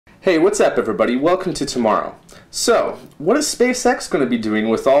Hey, what's up everybody? Welcome to Tomorrow. So, what is SpaceX going to be doing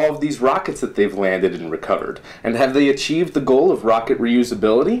with all of these rockets that they've landed and recovered? And have they achieved the goal of rocket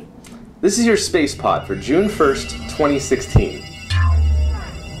reusability? This is your Space Pod for June 1st, 2016.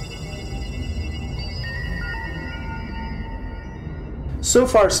 So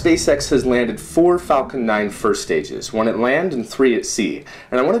far, SpaceX has landed 4 Falcon 9 first stages, 1 at land and 3 at sea.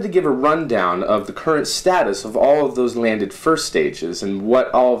 And I wanted to give a rundown of the current status of all of those landed first stages and what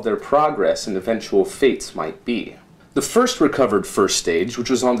all of their progress and eventual fates might be. The first recovered first stage, which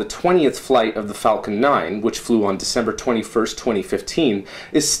was on the 20th flight of the Falcon 9, which flew on December 21st, 2015,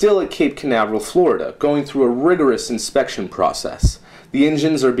 is still at Cape Canaveral, Florida, going through a rigorous inspection process. The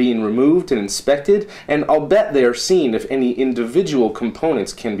engines are being removed and inspected, and I'll bet they are seeing if any individual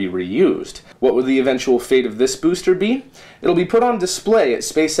components can be reused. What will the eventual fate of this booster be? It'll be put on display at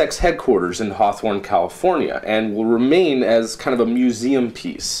SpaceX headquarters in Hawthorne, California, and will remain as kind of a museum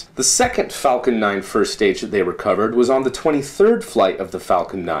piece. The second Falcon 9 first stage that they recovered was on the 23rd flight of the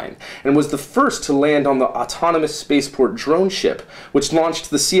Falcon 9, and was the first to land on the autonomous spaceport drone ship, which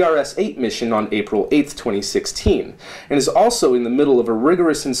launched the CRS-8 mission on April 8, 2016, and is also in the middle of a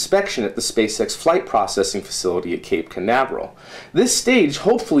rigorous inspection at the SpaceX flight processing facility at Cape Canaveral. This stage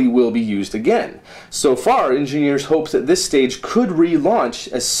hopefully will be used again. So far, engineers hope that this stage could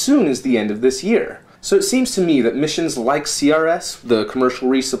relaunch as soon as the end of this year. So it seems to me that missions like CRS, the Commercial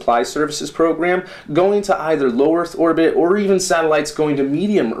Resupply Services Program, going to either low Earth orbit or even satellites going to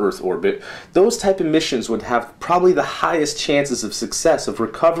medium Earth orbit, those type of missions would have probably the highest chances of success of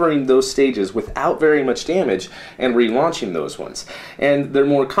recovering those stages without very much damage and relaunching those ones. And their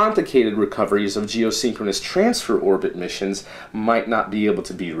more complicated recoveries of geosynchronous transfer orbit missions might not be able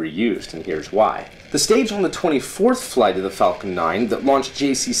to be reused, and here's why. The stage on the 24th flight of the Falcon 9 that launched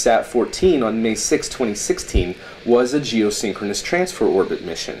JCSat-14 on May 6, 2016 was a geosynchronous transfer orbit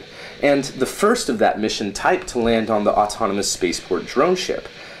mission, and the first of that mission type to land on the autonomous spaceport drone ship.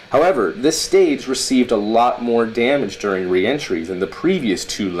 However, this stage received a lot more damage during re-entry than the previous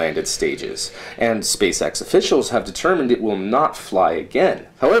 2 landed stages, and SpaceX officials have determined it will not fly again.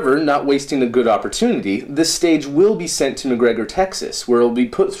 However, not wasting a good opportunity, this stage will be sent to McGregor, Texas, where it will be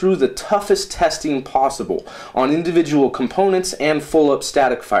put through the toughest testing possible on individual components and full-up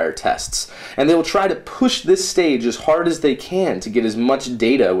static fire tests. And they will try to push this stage as hard as they can to get as much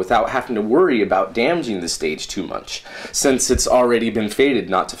data without having to worry about damaging the stage too much, since it's already been fated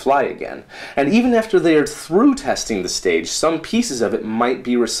not to fly again. And even after they are through testing the stage, some pieces of it might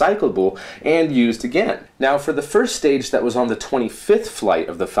be recyclable and used again. Now, for the first stage that was on the 25th flight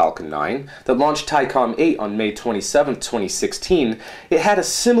of the Falcon 9 that launched TICOM 8 on May 27, 2016, it had a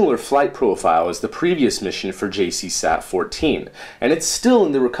similar flight profile as the previous mission for JCSat-14, and it's still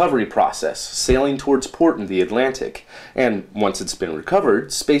in the recovery process, sailing towards port in the Atlantic. And once it's been recovered,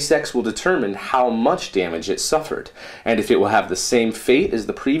 SpaceX will determine how much damage it suffered, and if it will have the same fate as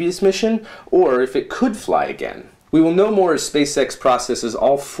the previous mission, or if it could fly again. We will know more as SpaceX processes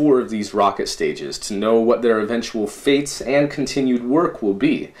all 4 of these rocket stages to know what their eventual fates and continued work will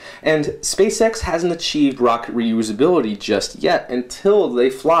be. And SpaceX hasn't achieved rocket reusability just yet until they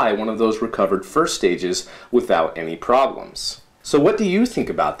fly one of those recovered first stages without any problems. So what do you think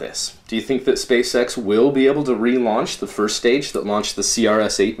about this? Do you think that SpaceX will be able to relaunch the first stage that launched the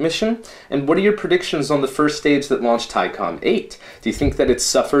CRS-8 mission? And what are your predictions on the first stage that launched TICOM 8? Do you think that it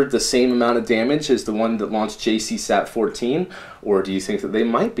suffered the same amount of damage as the one that launched JCSat-14? Or do you think that they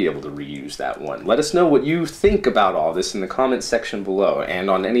might be able to reuse that one? Let us know what you think about all this in the comments section below and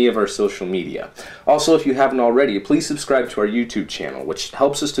on any of our social media. Also, if you haven't already, please subscribe to our YouTube channel, which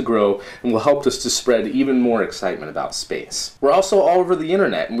helps us to grow and will help us to spread even more excitement about space. We're also all over the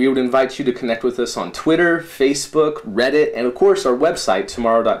internet, and we would invite you to connect with us on Twitter, Facebook, Reddit, and of course our website,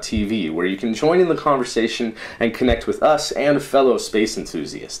 tomorrow.tv, where you can join in the conversation and connect with us and fellow space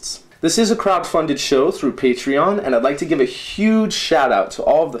enthusiasts. This is a crowdfunded show through Patreon, and I'd like to give a huge shout out to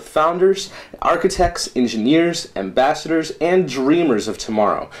all of the founders, architects, engineers, ambassadors, and dreamers of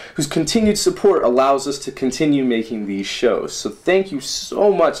tomorrow, whose continued support allows us to continue making these shows. So thank you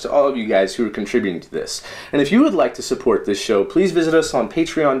so much to all of you guys who are contributing to this. And if you would like to support this show, please visit us on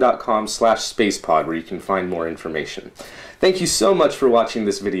patreon.com/spacepod, where you can find more information. Thank you so much for watching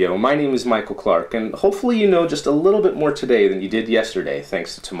this video. My name is Michael Clark, and hopefully you know just a little bit more today than you did yesterday,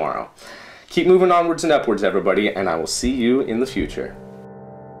 thanks to tomorrow. Keep moving onwards and upwards, everybody, and I will see you in the future.